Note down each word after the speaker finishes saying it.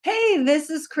Hi, this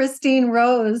is Christine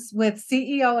Rose with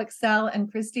CEO Excel and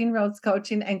Christine Rose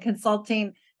Coaching and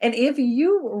Consulting. And if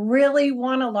you really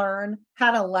want to learn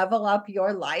how to level up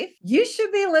your life, you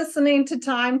should be listening to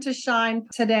Time to Shine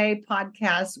Today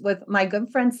podcast with my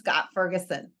good friend, Scott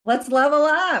Ferguson. Let's level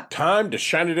up. Time to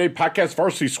Shine Today podcast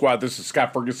Varsity Squad. This is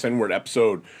Scott Ferguson. We're at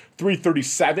episode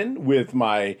 337 with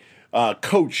my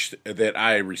coach that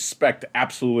I respect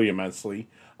absolutely immensely.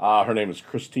 Her name is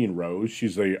Christine Rose.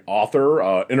 She's the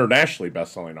author, internationally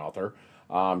best-selling author.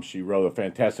 She wrote a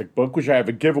fantastic book, which I have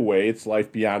a giveaway. It's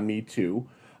Life Beyond Me Too.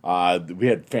 We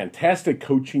had fantastic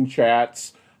coaching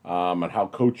chats on how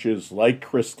coaches like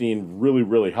Christine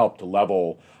really help to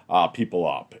level people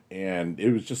up. And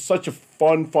it was just such a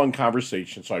fun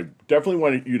conversation. So I definitely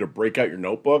wanted you to break out your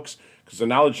notebooks because the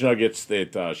knowledge nuggets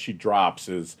that she drops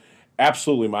is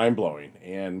absolutely mind-blowing.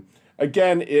 And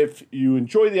again, if you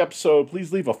enjoy the episode,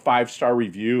 please leave a 5-star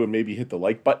review and maybe hit the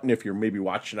like button if you're maybe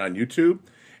watching on YouTube.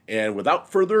 And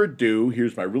without further ado,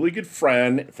 here's my really good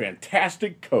friend,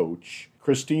 fantastic coach,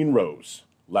 Christine Rose.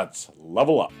 Let's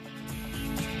level up.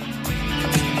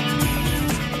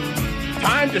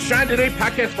 Time to Shine Today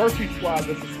podcast Varsity Squad.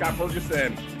 This is Scott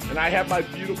Ferguson, and I have my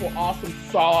beautiful, awesome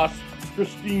sauce,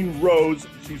 Christine Rose.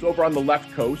 She's over on the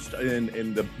left coast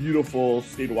in the beautiful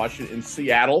state of Washington, in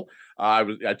Seattle.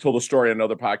 I told a story on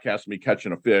another podcast of me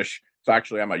catching a fish. It's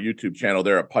actually on my YouTube channel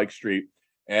there at Pike Street.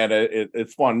 And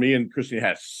it's fun. Me and Christine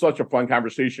had such a fun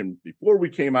conversation before we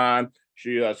came on.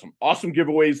 She has some awesome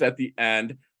giveaways at the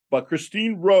end. But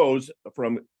Christine Rose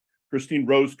from Christine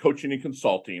Rose Coaching and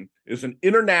Consulting is an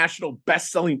international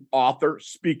best-selling author,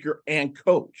 speaker, and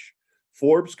coach.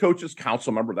 Forbes Coaches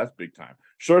Council member, that's big time.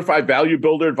 Certified Value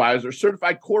Builder Advisor,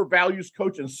 Certified Core Values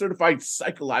Coach, and Certified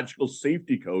Psychological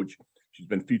Safety Coach. She's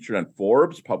been featured on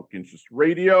Forbes, Public Interest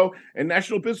Radio, and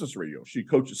National Business Radio. She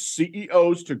coaches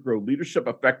CEOs to grow leadership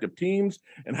effective teams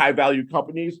and high-value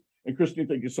companies. And Christine,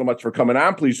 thank you so much for coming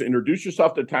on. Please introduce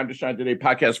yourself to Time to Shine Today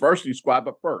podcast Varsity Squad.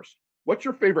 But first, what's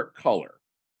your favorite color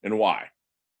and why?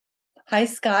 Hi,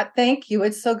 Scott. Thank you.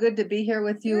 It's so good to be here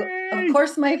with you. Yay. Of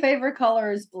course, my favorite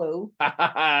color is blue.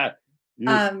 You're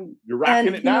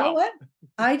rocking it now. You know what?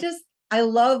 I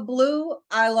love blue.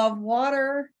 I love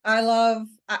water.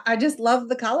 I just love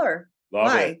the color.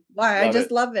 Why? I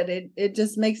just love it. It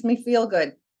just makes me feel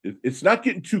good. It's not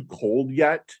getting too cold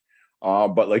yet.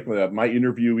 But like my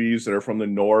interviewees that are from the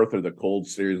north or the cold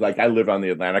series, like I live on the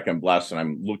Atlantic, I'm blessed, and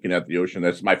I'm looking at the ocean.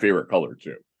 That's my favorite color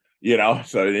too.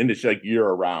 So and it's like year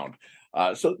round.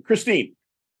 So Christine,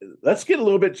 let's get a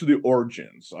little bit to the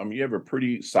origins. You have a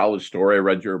pretty solid story. I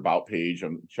read your about page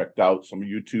and checked out some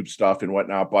YouTube stuff and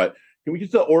whatnot, but can we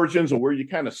get to the origins of where you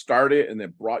kind of started and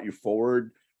then brought you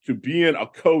forward to being a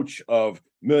coach of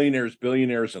millionaires,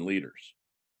 billionaires, and leaders?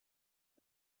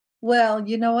 Well,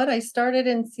 you know what? I started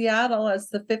in Seattle as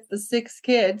the fifth of 6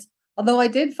 kids, although I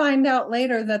did find out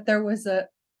later that there was a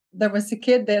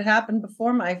kid that happened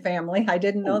before my family. I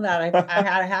didn't know that. I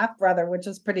had a half brother, which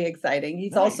is pretty exciting.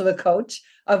 He's Nice. Also a coach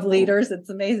of leaders. It's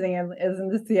amazing, and is in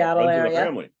the Seattle Runs in area. the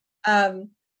family.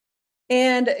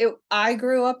 I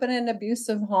grew up in an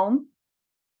abusive home.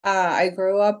 I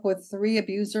grew up with 3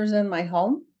 abusers in my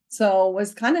home, so it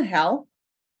was kind of hell.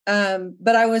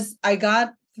 But I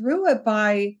got through it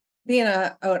by being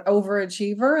an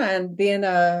overachiever and being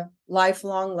a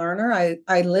lifelong learner.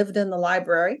 I lived in the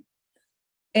library.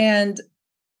 And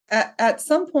at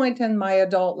some point in my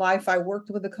adult life, I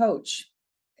worked with a coach.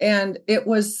 And it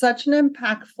was such an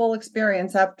impactful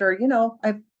experience after,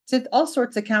 I did all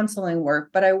sorts of counseling work,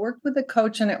 but I worked with a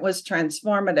coach and it was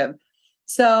transformative.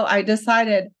 So I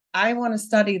decided I want to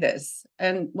study this.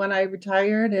 And when I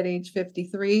retired at age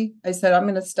 53, I said, I'm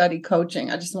going to study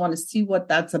coaching. I just want to see what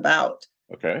that's about.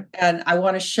 Okay. And I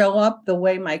want to show up the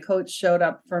way my coach showed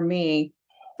up for me,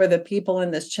 for the people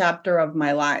in this chapter of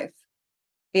my life.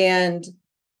 And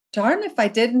darn if I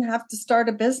didn't have to start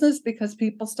a business because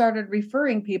people started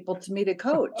referring people to me to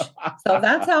coach. So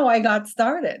that's how I got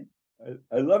started.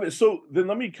 I love it. So then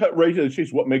let me cut right to the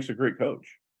chase. What makes a great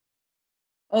coach?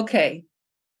 Okay.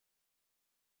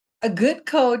 A good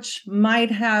coach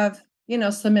might have,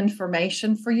 some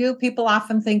information for you. People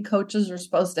often think coaches are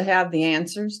supposed to have the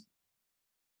answers,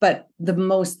 but the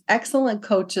most excellent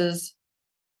coaches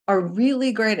are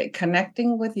really great at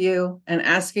connecting with you and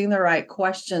asking the right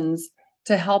questions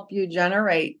to help you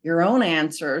generate your own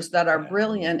answers that are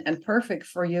brilliant and perfect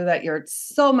for you, that you're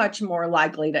so much more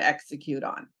likely to execute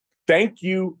on. Thank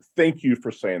you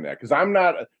for saying that, because I'm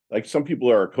not like some people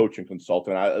are a coach and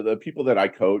consultant. The people that I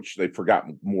coach, they've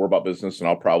forgotten more about business than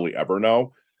I'll probably ever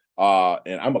know.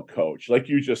 And I'm a coach. Like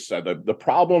you just said, the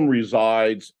problem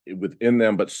resides within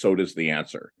them, but so does the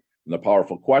answer. And the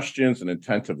powerful questions and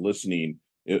attentive listening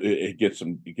it gets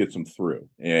them through.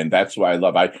 And that's why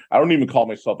I don't even call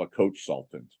myself a coach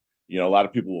sultan. A lot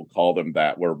of people will call them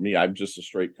that, where me, I'm just a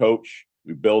straight coach.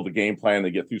 We build a game plan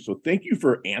to get through. So thank you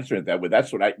for answering it that way.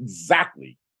 That's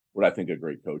exactly what I think a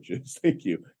great coach is. Thank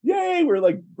you. Yay. We're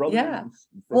like brothers. Yeah.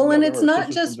 Well, and it's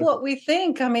not just what we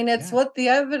think. I mean, it's what the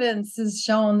evidence has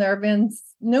shown. There have been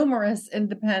numerous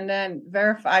independent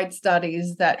verified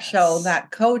studies that show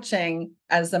that coaching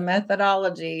as a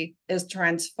methodology is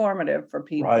transformative for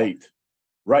people.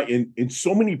 Right. And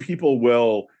so many people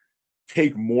will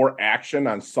take more action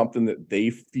on something that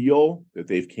they feel that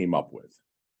they've came up with.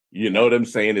 You know what I'm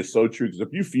saying? It's so true. Because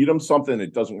if you feed them something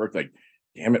that doesn't work, like,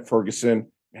 damn it,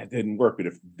 Ferguson, that didn't work. But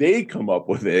if they come up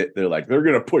with it, they're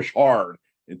going to push hard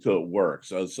until it works.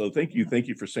 So thank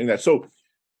you for saying that. So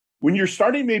when you're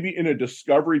starting maybe in a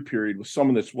discovery period with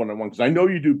someone that's one-on-one, because I know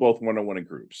you do both one-on-one and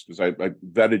groups, because I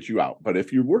vetted you out. But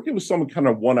if you're working with someone kind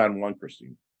of one-on-one,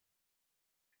 Christine,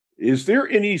 is there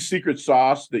any secret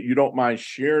sauce that you don't mind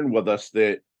sharing with us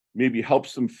that maybe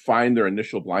helps them find their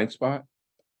initial blind spot?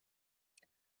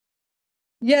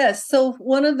 Yes. So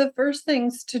one of the first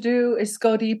things to do is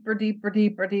go deeper, deeper,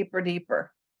 deeper, deeper,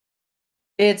 deeper.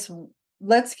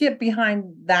 Let's get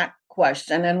behind that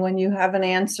question. And when you have an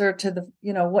answer to the,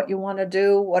 what you want to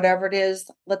do, whatever it is,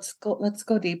 let's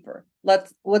go deeper.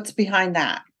 What's behind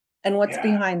that? And what's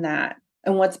behind that?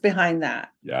 And what's behind that?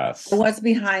 Yes. And what's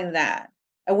behind that?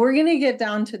 And we're going to get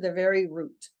down to the very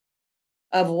root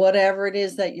of whatever it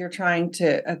is that you're trying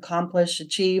to accomplish,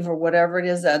 achieve, or whatever it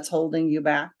is that's holding you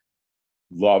back.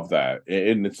 Love that.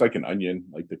 And it's like an onion,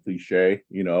 like the cliche,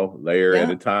 layer at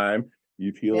a time,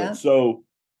 you peel it. So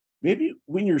maybe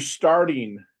when you're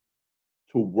starting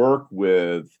to work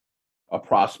with a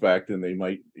prospect and they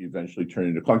might eventually turn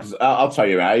into a client, because I'll tell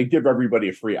you, I give everybody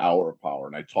a free hour of power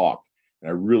and I talk and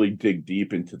I really dig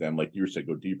deep into them. Like you said,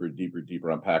 go deeper, deeper, deeper,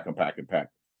 unpack.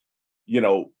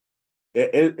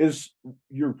 Is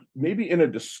you're maybe in a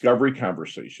discovery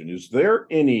conversation, is there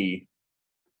any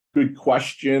good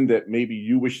question that maybe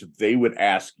you wish they would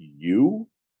ask you,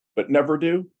 but never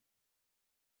do?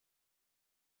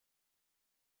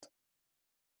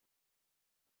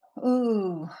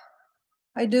 Ooh,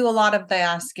 I do a lot of the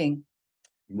asking.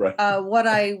 Right. What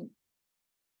I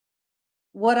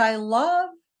love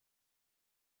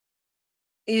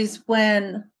is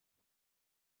when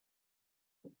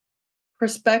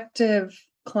prospective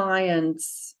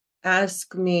clients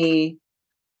ask me,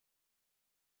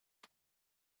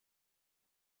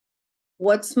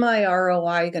 what's my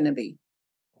ROI going to be?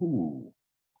 Ooh.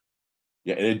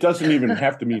 Yeah, and it doesn't even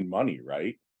have to mean money,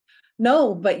 right?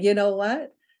 No, but you know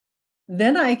what?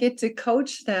 Then I get to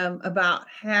coach them about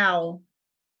how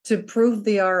to prove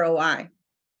the ROI.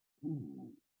 Ooh.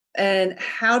 And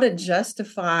how to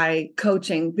justify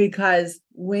coaching, because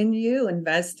when you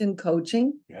invest in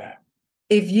coaching,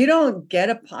 if you don't get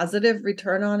a positive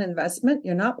return on investment,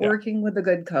 you're not working with a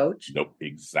good coach. Nope,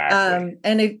 exactly.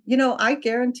 And if I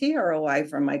guarantee ROI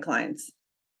from my clients.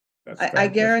 I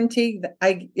guarantee that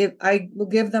I will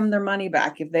give them their money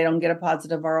back if they don't get a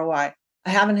positive ROI. I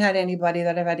haven't had anybody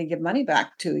that I've had to give money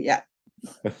back to yet.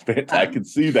 I can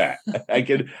see that. I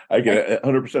can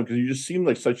 100%, because you just seem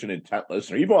like such an intent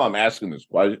listener. Even while I'm asking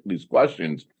these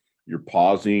questions, you're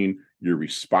pausing, you're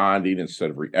responding instead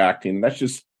of reacting. That's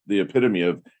just the epitome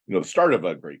of the start of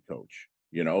a great coach.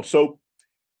 So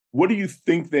what do you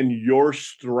think then your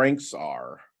strengths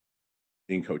are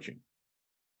in coaching?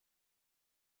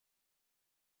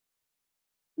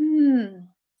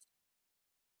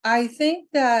 I think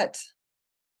that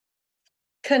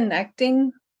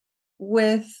connecting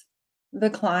with the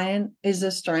client is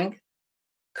a strength.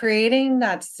 Creating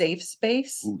that safe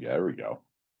space. Ooh, yeah, there we go.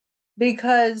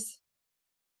 Because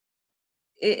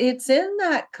it's in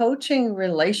that coaching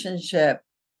relationship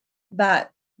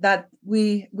that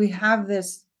we have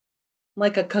this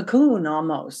like a cocoon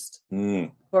almost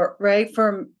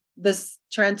for this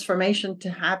transformation to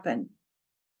happen.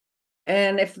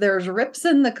 And if there's rips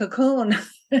in the cocoon,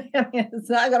 it's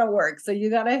not going to work. So you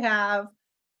got to have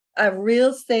a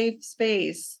real safe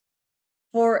space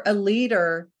for a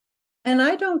leader. And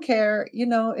I don't care,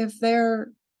 if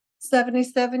they're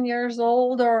 77 years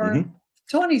old or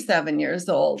 27 years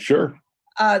old. Sure.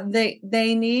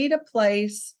 They need a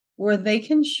place where they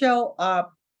can show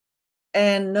up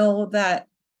and know that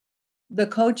the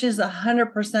coach is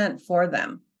 100% for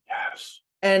them. Yes.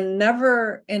 And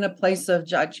never in a place of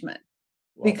judgment.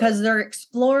 Because they're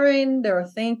exploring, they're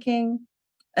thinking,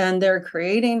 and they're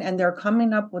creating, and they're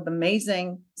coming up with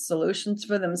amazing solutions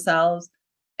for themselves.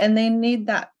 And they need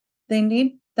that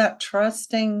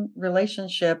trusting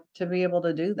relationship to be able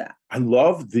to do that. I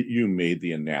love that you made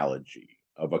the analogy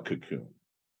of a cocoon.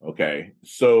 Okay.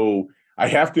 So I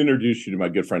have to introduce you to my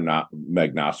good friend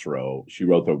Meg Nasro. She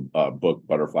wrote the book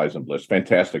Butterflies and Bliss.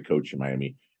 Fantastic coach in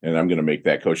Miami. And I'm going to make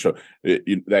that coach. So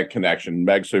that connection,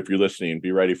 Meg. So if you're listening,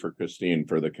 be ready for Christine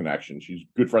for the connection. She's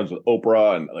good friends with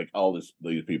Oprah and like all these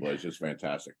people. It's just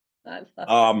fantastic.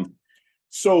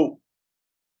 So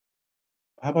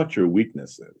how about your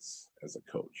weaknesses as a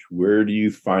coach? Where do you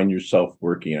find yourself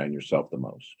working on yourself the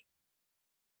most?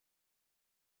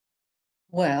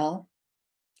 Well,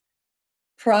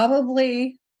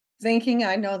 probably thinking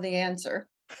I know the answer.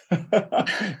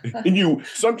 And you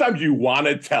sometimes you want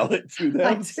to tell it to them,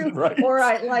 I do, right? Or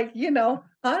I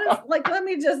honestly, let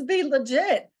me just be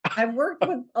legit. I've worked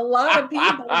with a lot of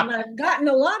people and I've gotten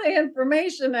a lot of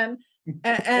information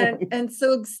and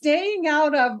so staying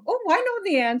out of, I know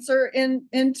the answer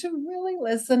into really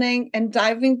listening and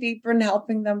diving deeper and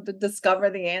helping them to discover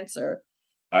the answer.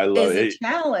 I love it. A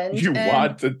challenge. You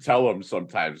want to tell them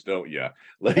sometimes, don't you?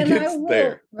 Like and it's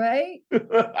there, right?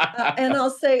 And I'll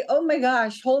say, "Oh my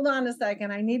gosh, hold on a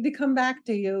second. I need to come back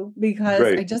to you because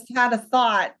I just had a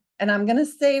thought, and I'm going to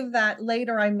save that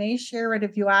later. I may share it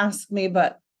if you ask me,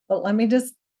 but let me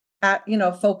just,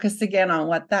 focus again on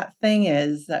what that thing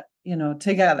is that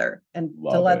together, and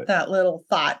to let that little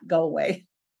thought go away."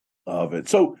 Love it.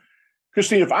 So,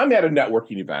 Christine, if I'm at a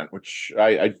networking event, which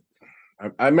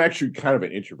I'm actually kind of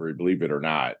an introvert, believe it or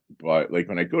not. But like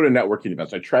when I go to networking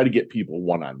events, I try to get people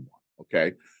one-on-one.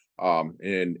 Okay.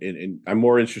 And I'm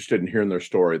more interested in hearing their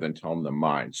story than telling them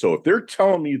mine. So if they're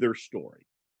telling me their story,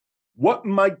 what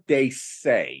might they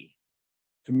say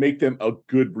to make them a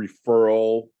good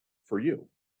referral for you?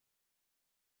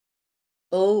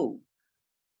 Oh,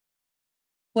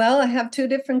 well, I have two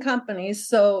different companies.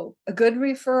 So a good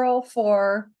referral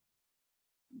for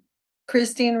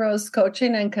Christine Rose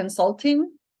Coaching and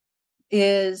Consulting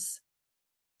is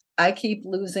I keep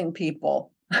losing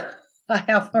people. I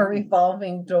have a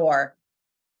revolving door.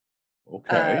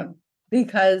 Okay.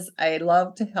 Because I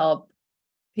love to help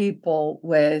people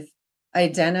with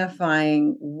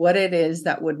identifying what it is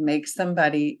that would make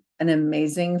somebody an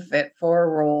amazing fit for a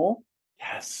role.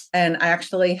 Yes. And I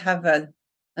actually have an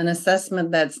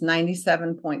assessment that's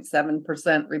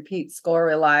 97.7% repeat score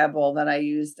reliable that I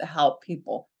use to help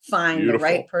people find the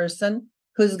right person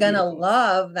who's going to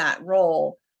love that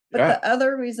role. But the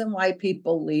other reason why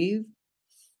people leave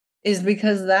is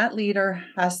because that leader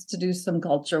has to do some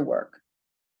culture work.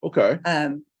 Okay.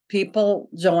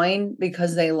 People join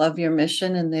because they love your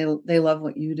mission and they love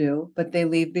what you do, but they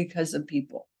leave because of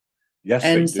people. Yes,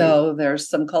 and so there's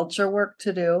some culture work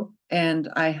to do. And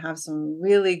I have some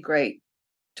really great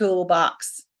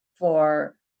toolbox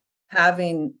for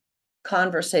having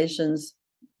conversations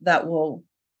that will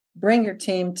bring your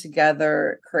team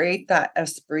together, create that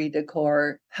esprit de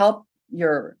corps, help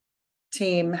your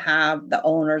team have the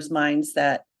owner's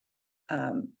mindset.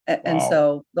 And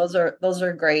so those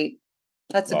are great.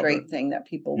 That's a great thing that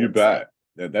people you bet.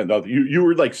 You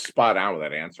were like spot on with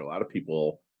that answer. A lot of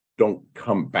people don't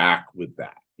come back with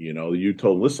that. You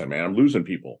told, listen, man, I'm losing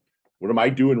people. What am I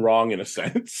doing wrong in a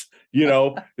sense?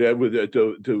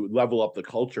 To level up the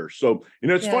culture. So,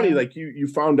 it's funny, like you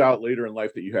found out later in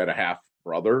life that you had a half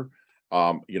brother.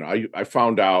 I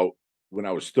found out when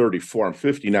I was 34, I'm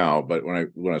 50 now, but when I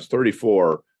was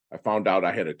 34, I found out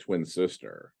I had a twin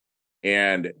sister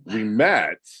and we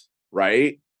met,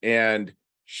 right? And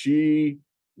she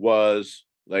was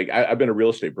like, I've been a real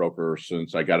estate broker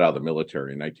since I got out of the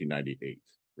military in 1998,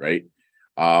 right?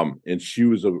 And she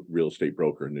was a real estate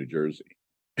broker in New Jersey.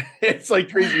 It's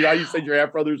like crazy how you said your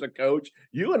half brother's a coach.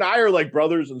 You and I are like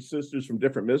brothers and sisters from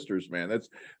different misters, man.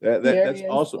 That's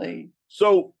awesome.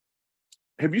 So,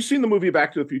 have you seen the movie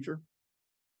Back to the Future?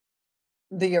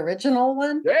 The original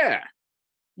one? Yeah.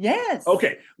 Yes.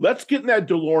 Okay, let's get in that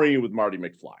DeLorean with Marty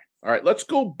McFly. All right, let's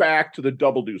go back to the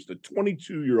Double Deuce, the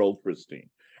 22-year-old Christine.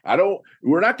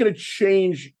 We're not going to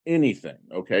change anything,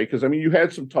 okay? Because you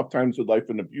had some tough times with life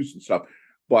and abuse and stuff.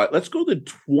 But let's go to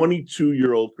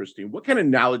 22-year-old Christine. What kind of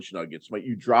knowledge nuggets might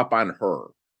you drop on her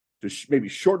to maybe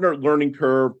shorten her learning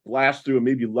curve, blast through, and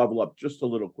maybe level up just a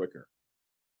little quicker?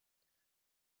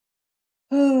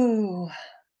 Oh,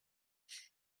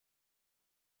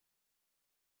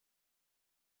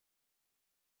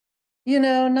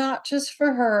 not just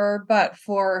for her, but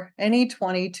for any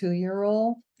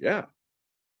 22-year-old. Yeah.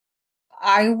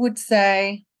 I would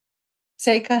say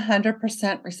take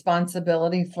 100%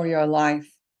 responsibility for your life.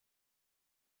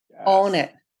 Yes. Own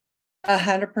it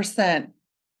 100%.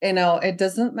 It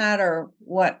doesn't matter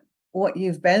what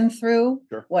you've been through,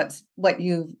 sure, what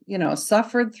you've,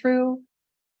 suffered through.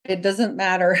 It doesn't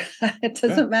matter. It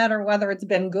doesn't matter whether it's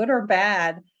been good or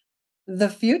bad. The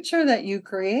future that you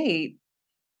create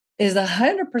is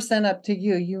 100% up to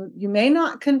you. You may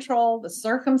not control the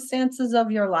circumstances of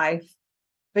your life,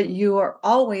 but you are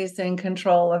always in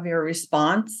control of your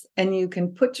response, and you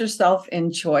can put yourself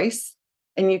in choice,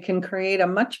 and you can create a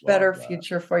much better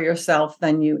future for yourself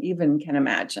than you even can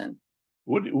imagine.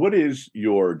 What is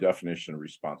your definition of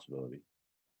responsibility?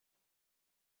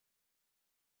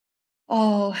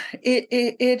 Oh, it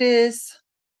is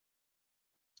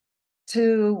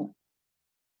to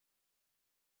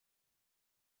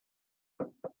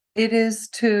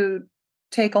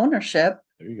take ownership.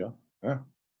 There you go. Yeah,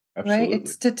 absolutely. Right?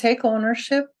 It's to take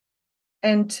ownership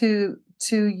and to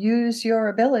use your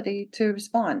ability to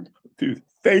respond. Dude,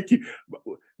 thank you.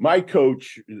 My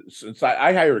coach, since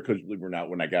I hired a coach, believe it or not,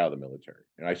 when I got out of the military,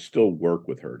 and I still work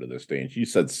with her to this day. And she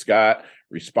said, Scott,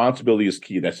 responsibility is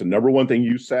key. That's the number one thing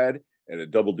you said, and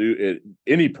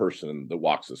any person that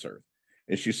walks this earth.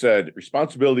 And she said,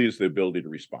 responsibility is the ability to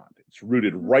respond. It's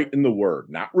rooted right in the word,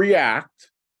 not react,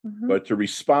 but to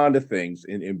respond to things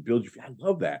and build your. I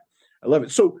love that. I love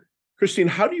it. So, Christine,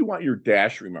 how do you want your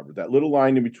dash remembered? That little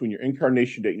line in between your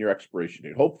incarnation date and your expiration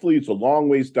date. Hopefully, it's a long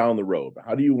ways down the road. But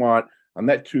how do you want on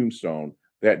that tombstone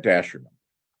that dash remembered?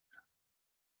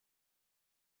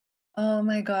 Oh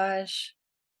my gosh.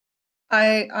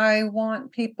 I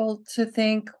want people to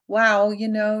think, wow,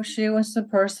 she was the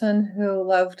person who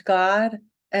loved God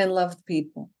and loved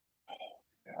people.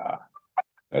 Yeah,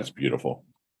 that's beautiful.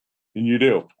 And you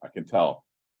do, I can tell.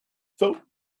 So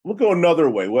we'll go another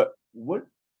way. What do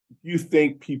you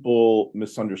think people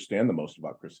misunderstand the most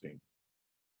about Christine?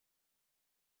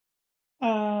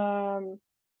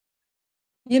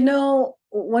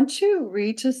 Once you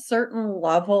reach a certain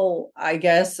level, I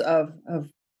guess, of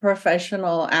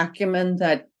professional acumen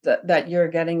that you're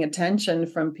getting attention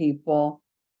from people,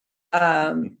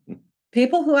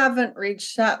 people who haven't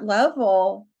reached that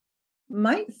level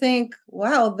might think,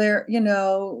 wow,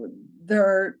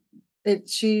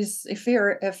 she's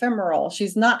ephemeral.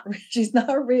 She's not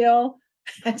real.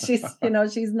 And she's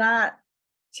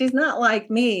not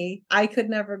like me. I could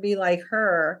never be like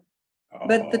her.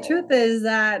 But the truth is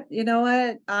that, you know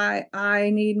what?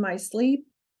 I need my sleep.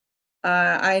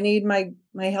 I need my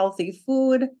healthy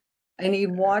food. I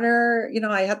need water.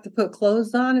 I have to put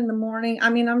clothes on in the morning. I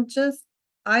mean,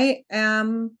 I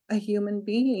am a human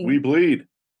being. We bleed.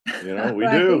 We right?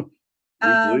 do. We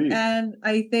bleed. And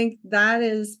I think that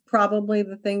is probably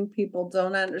the thing people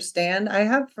don't understand. I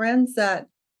have friends that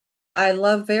I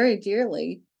love very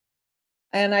dearly,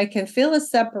 and I can feel a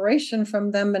separation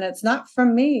from them, and it's not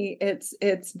from me.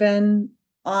 It's been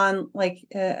on, like,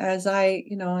 as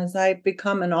I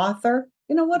become an author.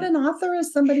 You know what an author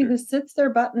is? Somebody who sits their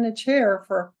butt in a chair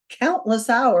for countless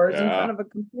hours in front of a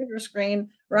computer screen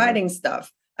writing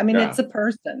stuff. I mean, it's a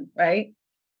person, right?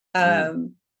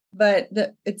 But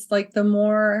it's like the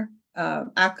more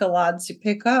accolades you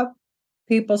pick up,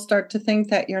 people start to think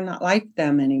that you're not like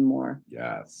them anymore.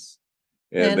 Yes.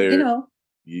 And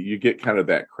you get kind of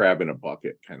that crab in a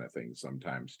bucket kind of thing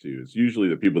sometimes too. It's usually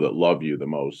the people that love you the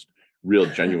most, real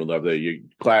genuine love, that you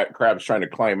crabs trying to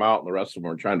climb out and the rest of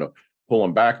them are trying to pull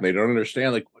them back, and they don't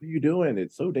understand, like, what are you doing?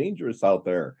 It's so dangerous out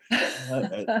there.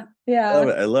 Yeah.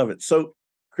 I love it. So,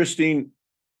 Christine,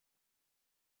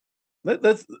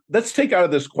 let's take out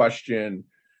of this question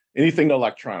anything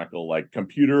electronical, like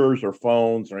computers or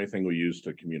phones or anything we use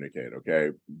to communicate.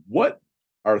 Okay. What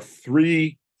are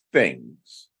 3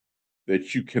 things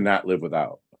that you cannot live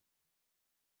without?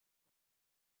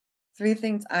 3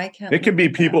 things I can't. It can be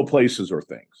people, places, or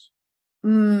things.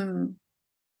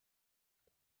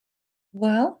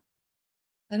 Well,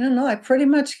 I don't know. I pretty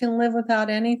much can live without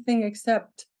anything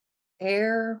except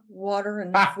air, water,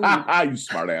 and food. You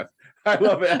smart ass. I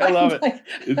love it. I love it.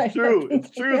 It's true. It's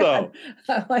true, though.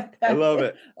 I like that. I love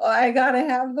it. I got to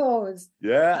have those.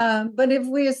 Yeah. But if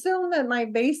we assume that my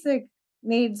basic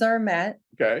needs are met,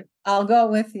 okay, I'll go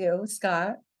with you,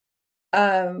 Scott.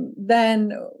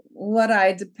 Then what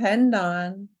I depend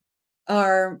on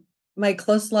are my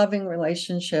close, loving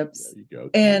relationships. There you go.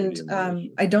 And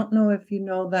I don't know if you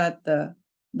know that the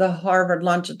Harvard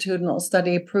longitudinal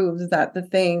study proves that the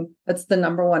thing that's the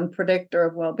number one predictor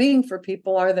of well-being for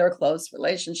people are their close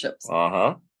relationships.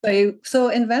 So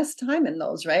invest time in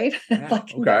those, right? Yeah,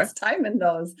 invest time in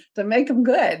those to make them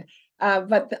good.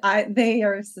 But they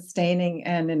are sustaining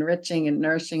and enriching and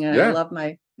nourishing, and I love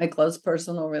my close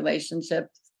personal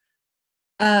relationships.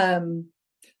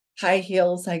 High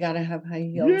heels. I gotta have high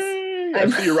heels. Yay! I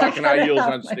see you rocking high heels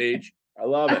on stage. I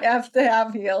love it. I have to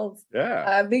have heels.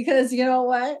 Yeah. Because you know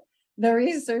what? The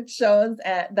research shows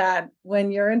that when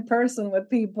you're in person with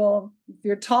people, if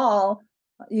you're tall,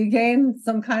 you gain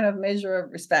some kind of measure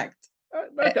of respect.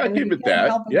 I give it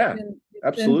that. Yeah.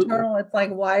 Absolutely. internal. It's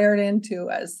like wired into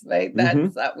us, right?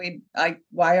 That's that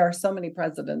why are so many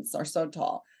presidents are so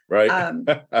tall. Right.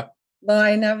 But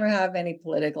I never have any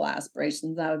political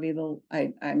aspirations. That would be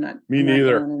I'm not. Me I'm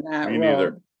neither. Not going in that Me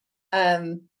road.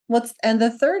 neither. And the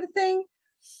third thing?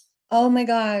 Oh my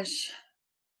gosh.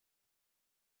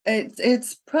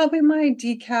 It's probably my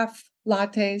decaf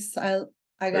lattes.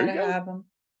 I gotta have them.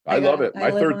 I love it.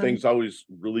 My third thing's always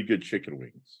really good chicken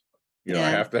wings. You know, I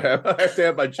have to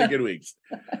have my chicken wings.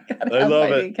 I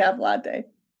love it. Decaf latte.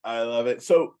 I love it.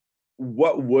 So,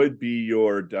 what would be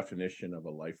your definition of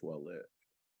a life well lived?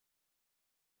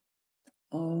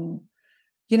 Oh,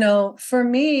 for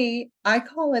me, I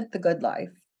call it the good life.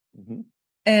 Mm-hmm.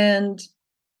 And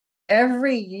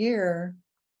every year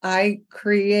I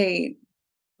create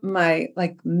my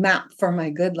map for my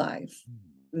good life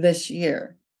this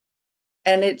year.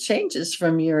 And it changes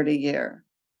from year to year.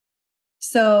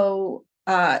 So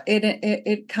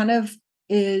it kind of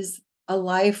is a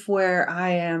life where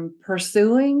I am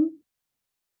pursuing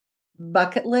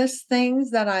bucket list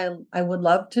things that I would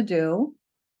love to do,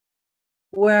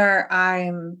 where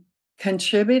I'm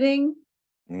contributing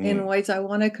in ways I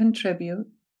want to contribute,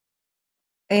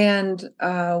 and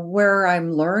where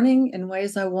I'm learning in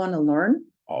ways I want to learn.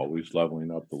 Always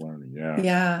leveling up the learning.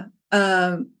 Yeah.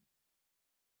 Yeah.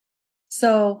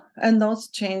 So, and those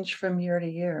change from year to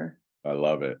year. I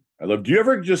love it. Do you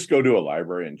ever just go to a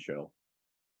library and chill?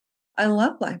 I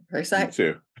love libraries. Me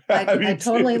too. I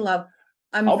totally love.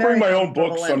 I'll bring my own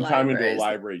books sometime into a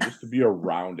library just to be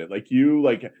around it.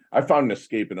 I found an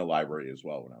escape in a library as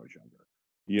well when I was younger.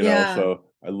 So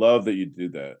I love that you do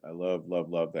that. I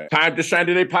love that. Time to Shine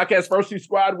Today podcast, Varsity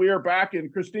Squad. We are back,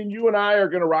 and Christine, you and I are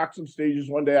going to rock some stages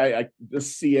one day. I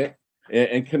just see it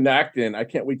and connect, and I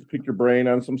can't wait to pick your brain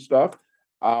on some stuff.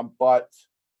 But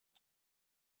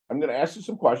I'm going to ask you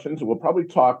some questions, and we'll probably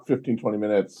talk 15, 20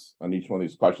 minutes on each one of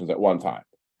these questions at one time.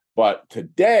 But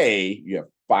today, you have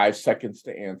 5 seconds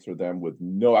to answer them with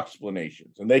no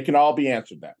explanations, and they can all be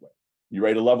answered that way. You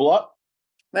ready to level up?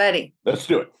 Ready. Let's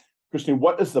do it. Christine,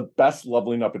 what is the best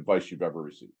leveling up advice you've ever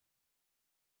received?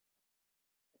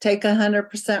 Take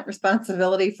 100%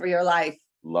 responsibility for your life.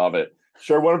 Love it.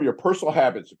 Share one of your personal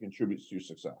habits that contributes to your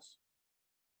success.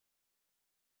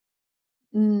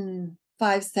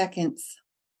 5 seconds.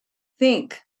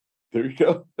 Think. There you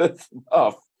go. That's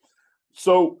enough.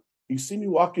 So you see me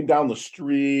walking down the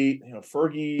street.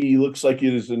 Fergie looks like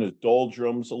he is in his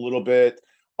doldrums a little bit.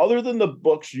 Other than the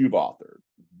books you've authored,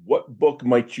 what book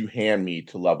might you hand me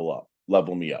to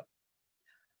level me up?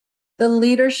 The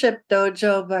Leadership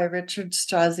Dojo by Richard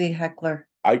Strauss Heckler.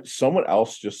 Someone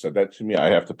else just said that to me. I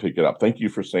have to pick it up. Thank you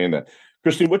for saying that.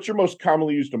 Christine, what's your most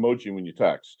commonly used emoji when you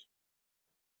text?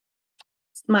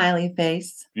 Smiley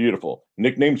face. Beautiful.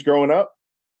 Nicknames growing up?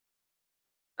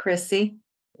 Chrissy.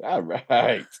 All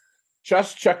right.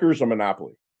 Chess, checkers, or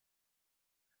Monopoly?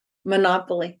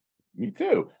 Monopoly. Me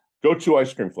too. Go-to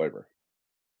ice cream flavor?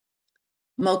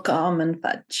 Mocha almond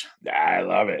fudge. I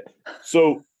love it.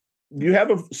 So you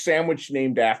have a sandwich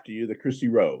named after you, the Chrissy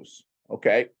Rose.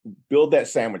 Okay. Build that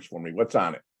sandwich for me. What's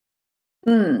on it?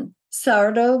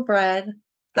 Sourdough bread,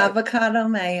 avocado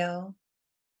mayo,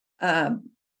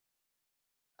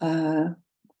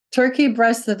 turkey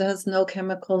breast that has no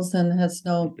chemicals and has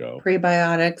no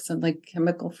prebiotics and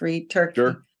chemical-free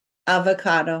turkey,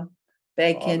 avocado,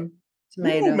 bacon,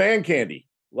 tomato. Ooh, man candy.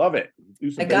 Love it.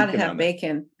 I gotta have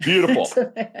bacon. Beautiful.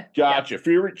 Gotcha.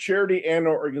 Favorite charity and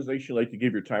or organization you like to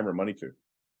give your time or money to?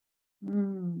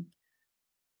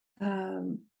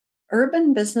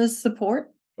 Urban Business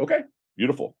Support. Okay.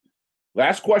 Beautiful.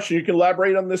 Last question. You can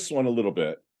elaborate on this one a little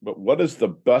bit, but what is the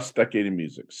best decade in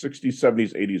music? 60s,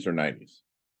 70s, 80s, or 90s?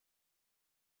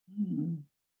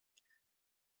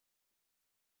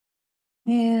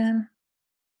 Man,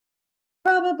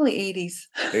 probably 80s.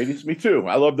 80s, me too.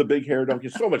 I love the big hair. Don't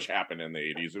get so much happened in the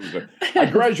 80s. I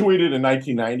graduated in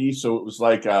 1990, so it was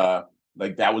like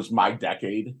that was my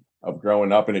decade of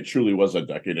growing up, and it truly was a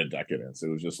decade of decadence. It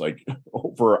was just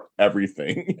over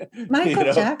everything.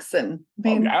 Michael Jackson.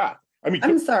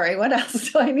 I'm sorry. What else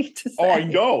do I need to say? Oh, I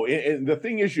know. And the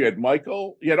thing is, you had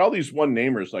all these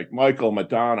one-namers like Michael,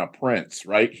 Madonna, Prince,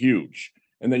 right? Huge.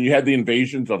 And then you had the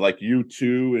invasions of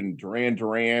U2 and Duran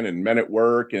Duran and Men at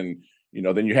Work. And,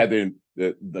 then you had the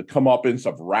comeuppance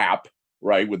of rap,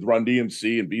 right? With Run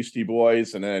DMC and Beastie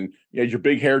Boys. And then you had your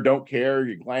Big Hair Don't Care,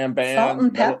 your glam band. Salt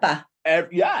and Pepper.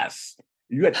 Yes.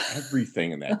 You had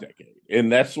everything in that decade.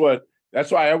 And that's why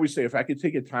I always say, if I could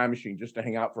take a time machine just to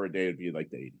hang out for a day, it'd be like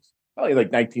the 80s. Probably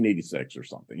 1986 or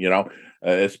something,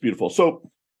 it's beautiful. So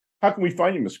how can we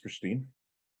find you, Miss Christine?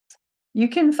 You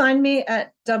can find me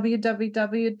at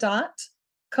www.christinerosemusic.com.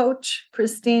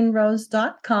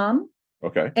 coachchristinerose.com.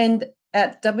 Okay. And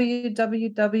at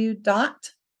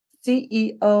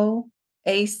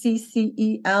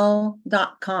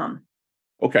www.ceoaccel.com.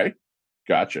 Okay.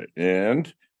 Gotcha.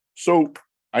 And so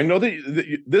I know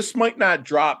that this might not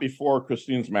drop before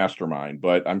Christine's mastermind,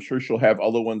 but I'm sure she'll have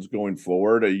other ones going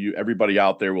forward. Everybody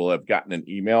out there will have gotten an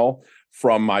email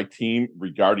from my team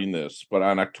regarding this. But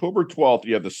on October 12th,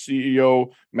 you have the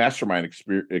CEO Mastermind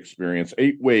Experience,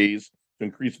 8 ways to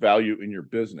increase value in your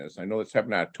business. I know that's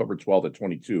happening on October 12th at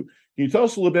 22. Can you tell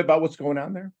us a little bit about what's going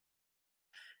on there?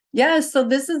 Yes, so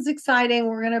this is exciting.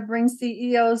 We're going to bring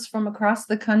CEOs from across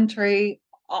the country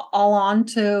all on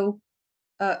to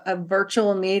a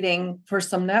virtual meeting for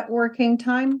some networking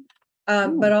time,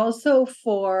 but also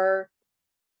for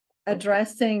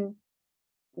addressing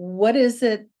what is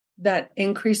it that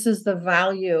increases the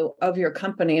value of your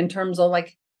company in terms of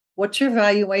like, what's your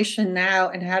valuation now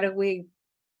and how do we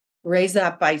raise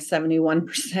that by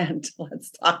 71%? Let's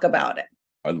talk about it.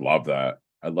 I love that.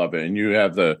 I love it. And you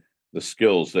have the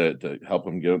skills that help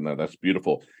them get in there. That's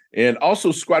beautiful. And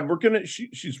also, Squad,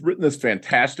 she's written this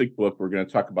fantastic book we're going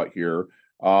to talk about here.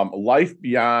 Life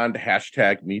Beyond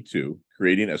 #MeToo,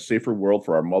 creating a safer world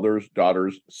for our mothers,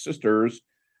 daughters, sisters,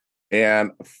 and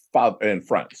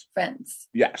friends.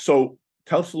 Yeah. So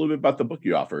tell us a little bit about the book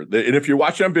you offer. And if you're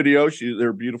watching on video,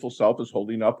 their beautiful self is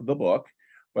holding up the book.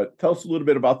 But tell us a little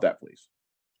bit about that, please.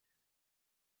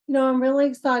 I'm really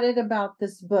excited about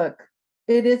this book.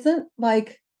 It isn't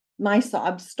like my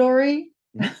sob story.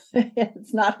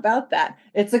 It's not about that.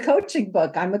 It's a coaching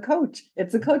book. I'm a coach.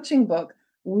 It's a coaching book.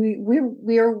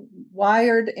 We are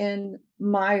wired and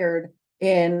mired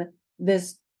in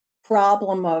this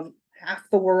problem of half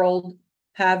the world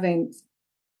having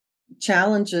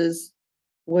challenges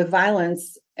with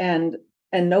violence and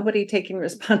nobody taking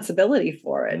responsibility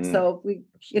for it. So we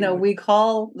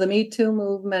call the Me Too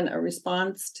movement a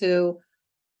response to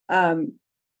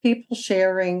people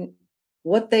sharing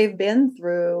what they've been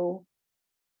through,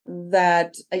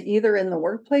 that either in the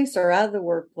workplace or out of the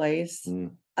workplace.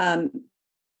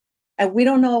 And we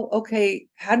don't know, okay,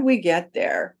 how do we get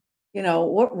there?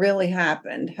 What really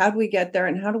happened? How do we get there?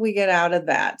 And how do we get out of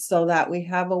that so that we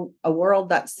have a world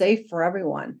that's safe for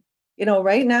everyone?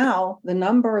 Right now, the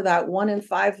number that 1 in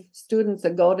 5 students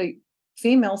that go to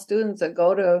female students that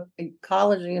go to a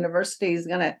college or university is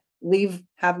going to leave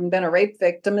having been a rape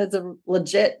victim is a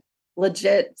legit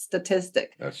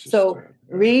statistic.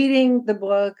 Reading the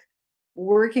book,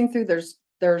 working through,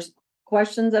 there's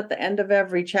questions at the end of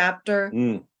every chapter.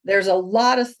 There's a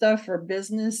lot of stuff for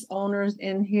business owners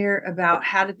in here about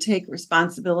how to take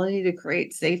responsibility to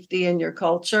create safety in your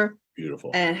culture. Beautiful.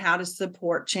 And how to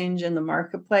support change in the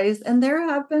marketplace. And there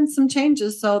have been some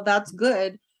changes, so that's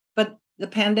good. But the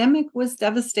pandemic was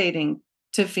devastating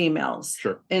to females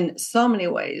in so many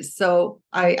ways. So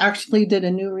I actually did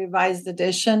a new revised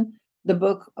edition. The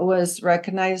book was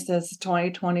recognized as a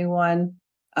 2021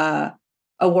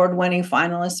 award-winning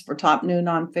finalist for top new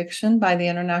nonfiction by the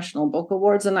International Book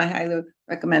Awards, and I highly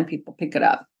recommend people pick it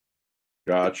up.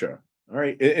 Gotcha. All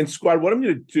right. And Squad, what I'm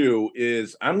going to do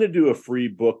is I'm going to do a free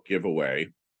book giveaway.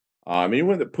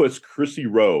 Anyone that puts Chrissy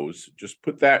Rose, just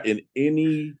put that in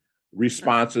any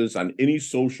responses on any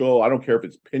social. I don't care if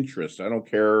it's Pinterest. I don't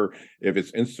care if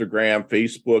it's Instagram,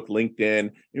 Facebook,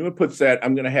 LinkedIn. Anyone puts that,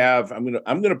 I'm going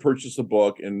to purchase a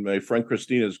book, and my friend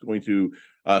Christina is going to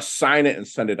sign it and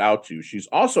send it out to you. She's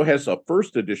also has a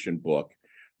first edition book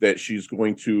that she's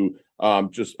going to I'm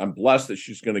blessed that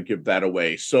she's going to give that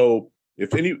away. So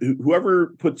if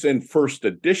whoever puts in first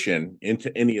edition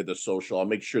into any of the social, I'll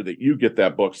make sure that you get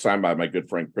that book signed by my good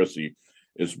friend Chrissy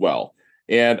as well.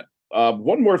 And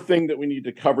one more thing that we need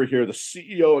to cover here, the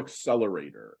CEO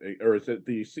Accelerator, or is it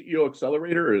the CEO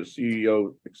Accelerator or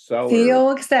CEO Excel?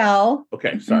 CEO Excel.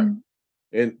 Okay, sorry.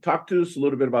 And talk to us a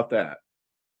little bit about that.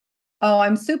 Oh,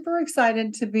 I'm super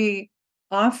excited to be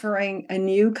offering a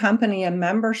new company, a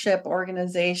membership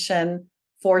organization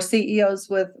for CEOs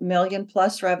with $1 million+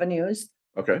 revenues.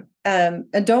 Okay. And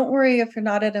don't worry if you're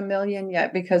not at $1 million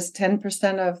yet, because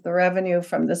 10% of the revenue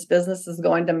from this business is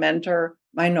going to mentor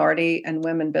minority and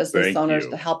women business owners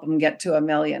to help them get to $1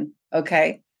 million.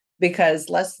 Okay. Because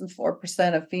less than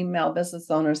 4% of female business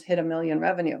owners hit $1 million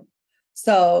revenue.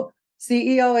 So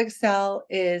CEO Excel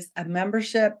is a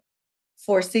membership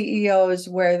for CEOs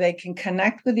where they can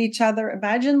connect with each other.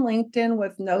 Imagine LinkedIn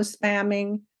with no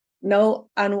spamming, no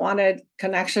unwanted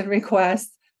connection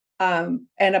requests, and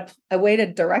a way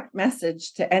to direct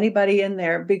message to anybody in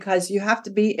there, because you have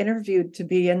to be interviewed to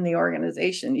be in the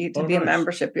organization. You to be a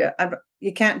membership.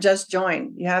 You can't just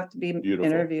join. You have to be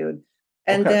interviewed.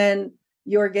 And then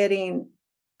you're getting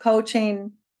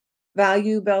coaching,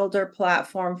 value builder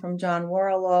platform from John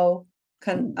Warlow,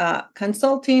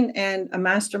 consulting, and a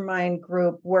mastermind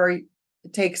group where it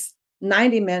takes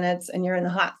 90 minutes and you're in the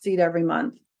hot seat every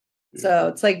month. So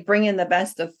it's like bringing the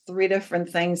best of 3 different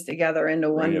things together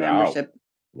into one membership.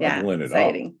 Yeah,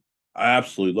 exciting. I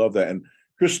absolutely love that. And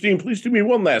Christine, please do me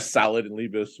one last solid and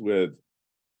leave us with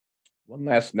one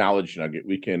last knowledge nugget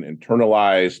we can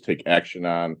internalize, take action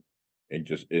on, and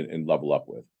just and level up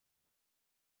with.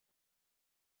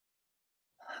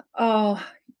 Oh,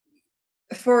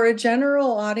 for a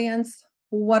general audience,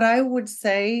 what I would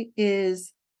say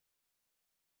is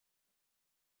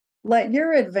let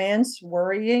your advanced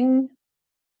worrying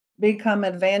become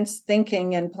advanced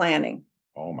thinking and planning.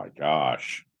 Oh my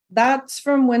gosh. That's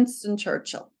from Winston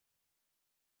Churchill.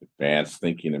 Advanced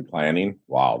thinking and planning.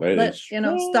 Wow.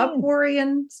 Stop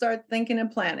worrying, start thinking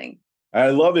and planning. I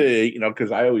love it,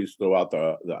 because I always throw out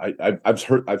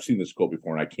I've seen this quote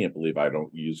before and I can't believe I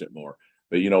don't use it more.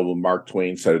 But, when Mark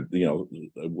Twain said,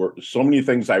 so many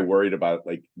things I worried about,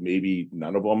 like maybe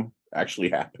none of them actually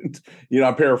happened.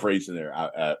 I'm paraphrasing there.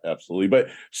 Absolutely. But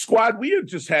squad, we have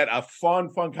just had a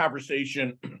fun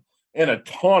conversation and a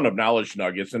ton of knowledge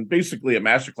nuggets and basically a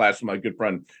masterclass from my good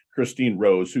friend, Christine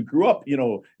Rose, who grew up, in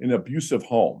an abusive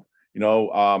home.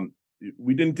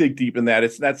 We didn't dig deep in that.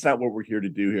 That's not what we're here to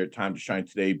do here at Time to Shine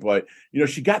today. But,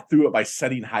 she got through it by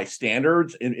setting high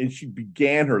standards and she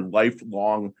began her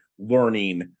lifelong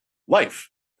learning life.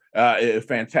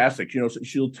 Fantastic.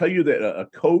 She'll tell you that a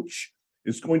coach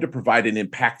is going to provide an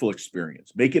impactful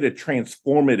experience, make it a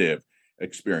transformative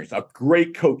experience. A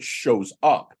great coach shows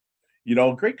up.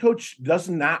 A great coach does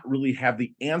not really have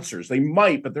the answers. They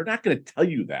might, but they're not going to tell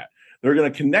you that. They're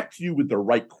going to connect you with the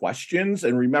right questions.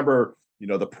 And remember,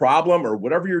 the problem or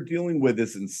whatever you're dealing with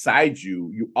is inside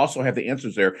you. You also have the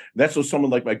answers there. That's what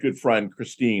someone like my good friend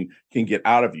Christine can get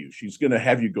out of you. She's going to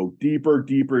have you go deeper.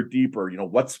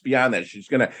 What's beyond that? She's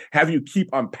going to have you keep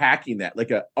unpacking that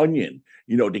like an onion,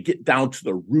 to get down to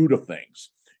the root of things.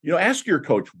 Ask your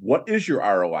coach, what is your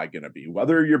ROI going to be?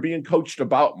 Whether you're being coached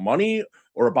about money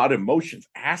or about emotions,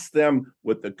 ask them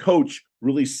what the coach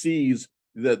really sees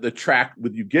the track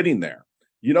with you getting there.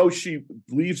 She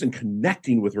believes in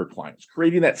connecting with her clients,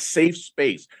 creating that safe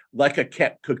space like a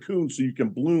cocoon so you can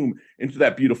bloom into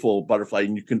that beautiful butterfly.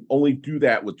 And you can only do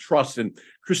that with trust. And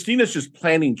Christina's just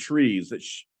planting trees that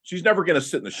she's never going to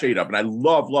sit in the shade of. And I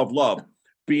love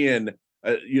being,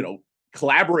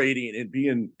 collaborating and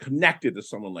being connected to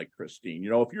someone like Christine.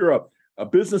 If you're a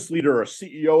business leader or a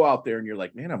CEO out there and you're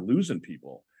like, man, I'm losing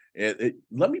people.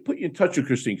 Let me put you in touch with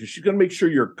Christine because she's going to make sure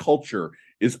your culture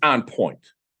is on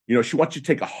point. She wants you to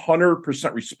take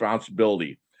 100%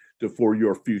 responsibility for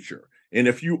your future. And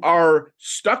if you are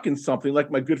stuck in something, like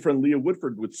my good friend Leah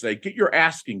Woodford would say, get your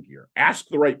asking gear, ask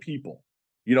the right people.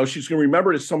 She's going to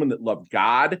remember as someone that loved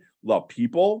God, loved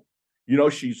people.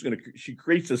 She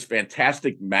creates this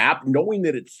fantastic map, knowing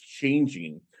that it's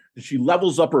changing. She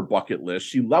levels up her bucket list.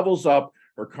 She levels up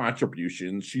her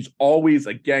contributions. She's always,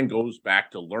 again, goes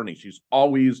back to learning. She's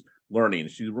always learning.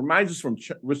 She reminds us from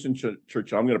Winston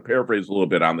Churchill. I'm going to paraphrase a little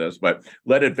bit on this, but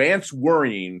let advanced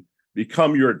worrying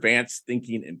become your advanced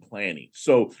thinking and planning.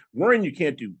 So worrying you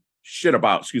can't do shit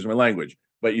about, excuse my language,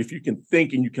 but if you can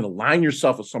think and you can align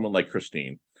yourself with someone like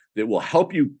Christine that will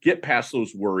help you get past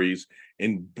those worries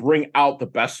and bring out the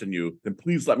best in you, then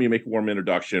please let me make a warm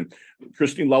introduction.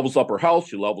 Christine levels up her health.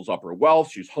 She levels up her wealth.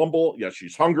 She's humble. Yes,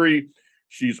 she's hungry.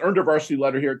 She's earned her varsity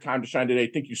letter here at Time to Shine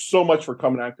today. Thank you so much for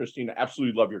coming on, Christine. I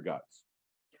absolutely love your guts.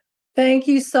 Thank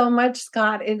you so much,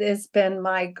 Scott. It has been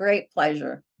my great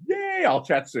pleasure. Yay! I'll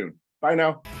chat soon. Bye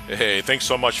now. Hey, thanks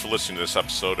so much for listening to this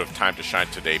episode of Time to Shine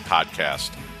Today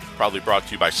podcast. Proudly brought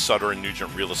to you by Sutter and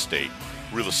Nugent Real Estate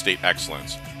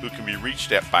Excellence, who can be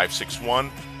reached at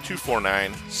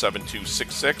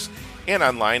 561-249-7266 and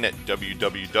online at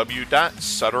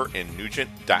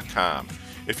www.sutterandnugent.com.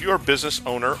 If you are a business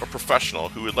owner or professional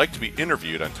who would like to be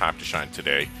interviewed on Time to Shine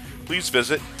Today, please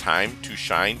visit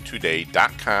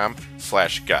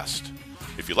timetoshinetoday.com/guest.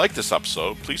 If you like this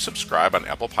episode, please subscribe on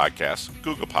Apple Podcasts,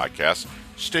 Google Podcasts,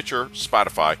 Stitcher,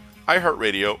 Spotify,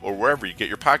 iHeartRadio, or wherever you get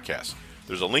your podcasts.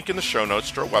 There's a link in the show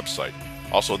notes to our website.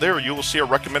 Also there, you will see our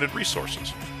recommended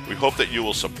resources. We hope that you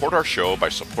will support our show by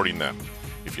supporting them.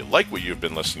 If you like what you've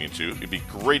been listening to, it'd be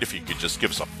great if you could just give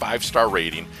us a 5-star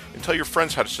rating and tell your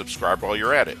friends how to subscribe while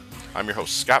you're at it. I'm your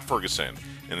host, Scott Ferguson,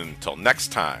 and until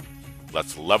next time,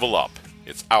 let's level up.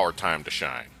 It's our time to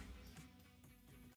shine.